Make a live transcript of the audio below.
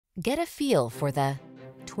Get a feel for the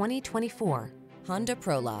 2024 Honda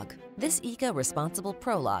Prologue. This eco-responsible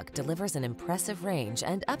Prologue delivers an impressive range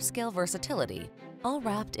and upscale versatility, all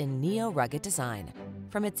wrapped in neo-rugged design.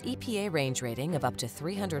 From its EPA range rating of up to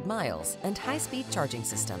 300 miles and high-speed charging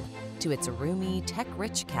system, to its roomy,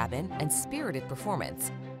 tech-rich cabin and spirited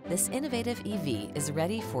performance, this innovative EV is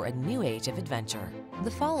ready for a new age of adventure.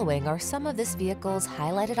 The following are some of this vehicle's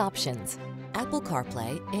highlighted options: Apple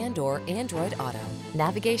CarPlay and/or Android Auto,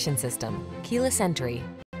 navigation system, keyless entry,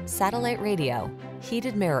 satellite radio,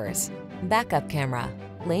 heated mirrors, backup camera,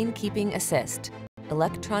 lane keeping assist,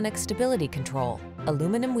 electronic stability control,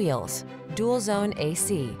 aluminum wheels, dual zone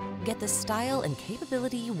AC. Get the style and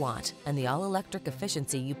capability you want and the all-electric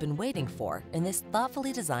efficiency you've been waiting for in this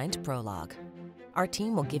thoughtfully designed Prologue. Our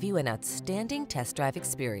team will give you an outstanding test drive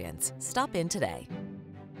experience. Stop in today.